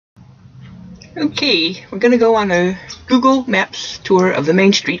Okay, we're going to go on a Google Maps tour of the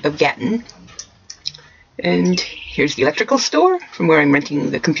main street of Gatton. And here's the electrical store from where I'm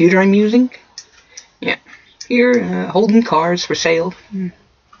renting the computer I'm using. Yeah, here, Holden cars for sale.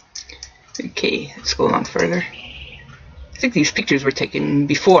 Okay, let's go along further. I think these pictures were taken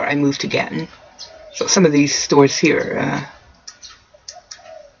before I moved to Gatton. So some of these stores here,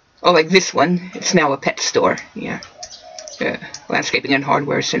 oh, like this one, it's now a pet store. Yeah, landscaping and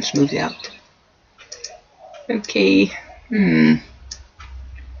hardware since moved out. Okay,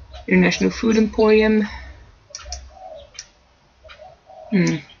 International Food Emporium.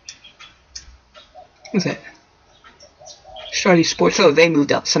 What's that? Charlie Sports. Oh, they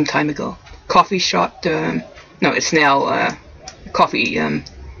moved out some time ago. Coffee shop. No, it's now a coffee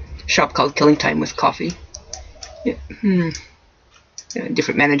shop called Killing Time with Coffee. Yeah.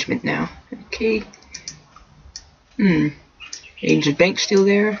 Different management now. Okay. Angel Bank still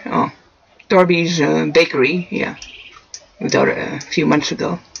there. Oh, Darby's Bakery. Yeah, moved out a few months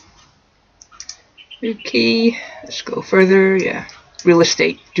ago. Okay, let's go further. Yeah, real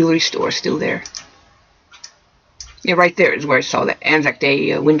estate jewelry store still there. Yeah, right there is where I saw that Anzac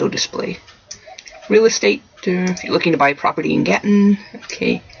Day window display. Real estate, if you're looking to buy property in Gatton.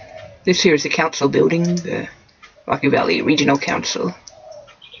 Okay, this here is the council building, the Rocky Valley Regional Council.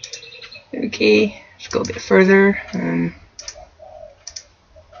 Okay, let's go a bit further.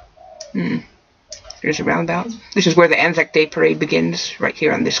 There's a roundabout. This is where the Anzac Day parade begins, right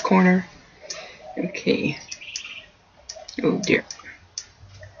here on this corner. Okay. Oh dear.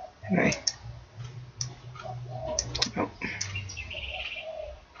 Right. Oh.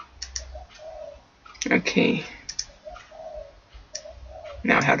 Okay.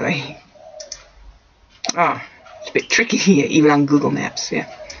 Now how do I... Ah, it's a bit tricky even on Google Maps, yeah.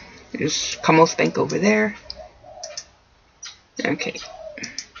 There's Commonwealth Bank over there. Okay.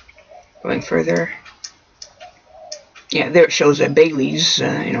 Going further. Yeah, there it shows a Bailey's,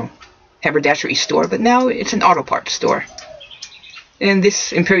 haberdashery store, but now it's an auto parts store. And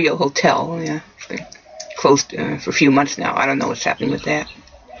this Imperial Hotel, yeah, it's been closed for a few months now. I don't know what's happening with that.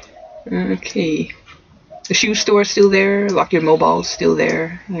 Okay. The shoe store still there. Lockyer Mobile's still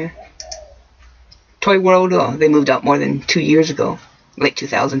there. Yeah. Toy World, oh, they moved out more than 2 years ago. Late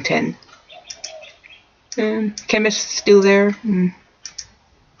 2010. Chemist still there.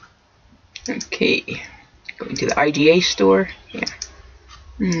 Okay. Going to the IGA store. Yeah.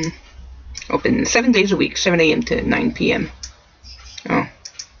 Open 7 days a week, 7 a.m. to 9 p.m. Oh.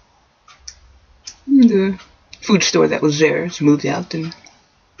 The food store that was there has moved out, and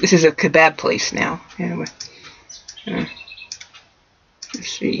this is a kebab place now. Yeah. Let's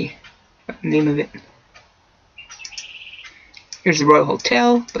see. What's the name of it? Here's the Royal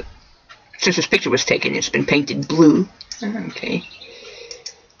Hotel, but since this picture was taken, it's been painted blue. Okay.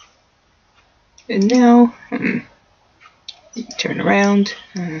 And now, turn around.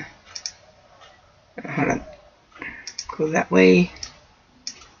 Hold on. Go that way.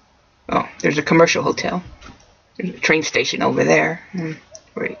 Oh, there's a commercial hotel. There's a train station over there,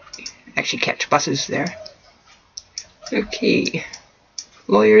 where you actually catch buses there. Okay.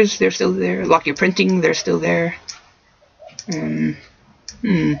 Lawyers, they're still there. Lockyer Printing, they're still there. Yeah,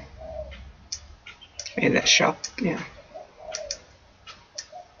 that shop, yeah.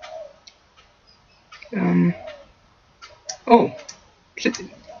 Oh,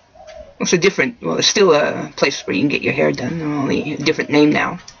 it's a different, well, it's still a place where you can get your hair done, only a different name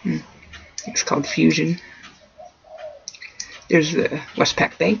now. It's called Fusion. There's the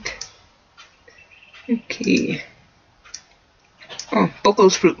Westpac Bank. Okay. Oh,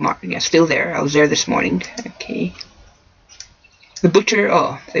 Boco's Fruit Mart, yeah, still there. I was there this morning. Okay. The butcher,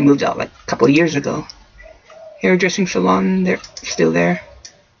 oh, they moved out like a couple of years ago. Hairdressing salon, they're still there.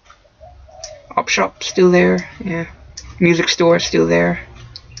 Op shop, still there, yeah. Music store, still there.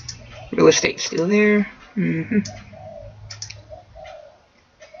 Real estate, still there.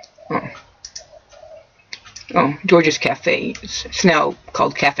 Oh, George's Cafe. It's now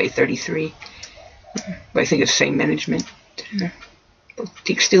called Cafe 33. But I think it's the same management.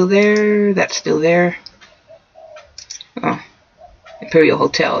 Boutique still there. That's still there. Oh, Imperial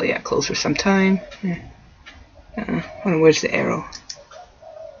Hotel. Yeah, closed for some time. Where's the arrow?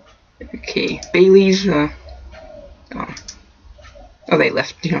 Okay, Bailey's. Oh, they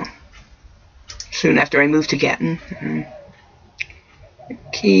left. Soon after I moved to Gatton.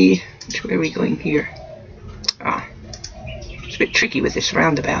 Okay, where are we going here? Ah, it's a bit tricky with this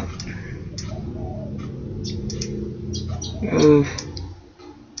roundabout. Oh,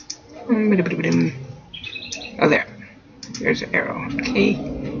 there. There's the arrow. Okay.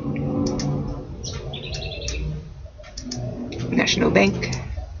 National Bank.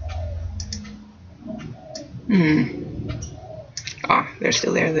 Ah, they're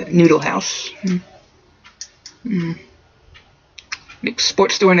still there. The Noodle House. Big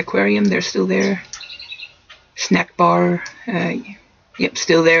sports store and aquarium, they're still there. Snack bar, yep,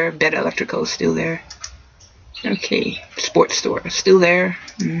 still there. Bed Electrical, still there. Okay, sports store, still there.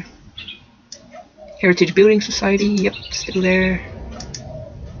 Heritage Building Society, yep, still there.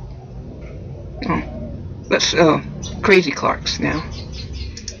 Oh, that's Crazy Clark's now.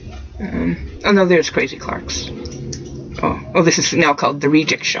 Oh no, there's Crazy Clark's. Oh, this is now called the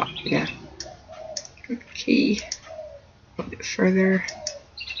Reject Shop. Yeah. Okay. A bit further.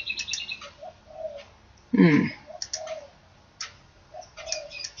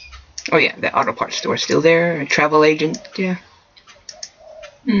 Oh yeah, the auto parts store is still there. A travel agent. Yeah.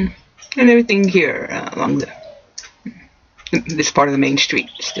 And everything here along this part of the main street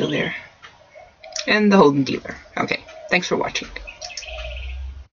is still there. And the Holden dealer. Okay. Thanks for watching.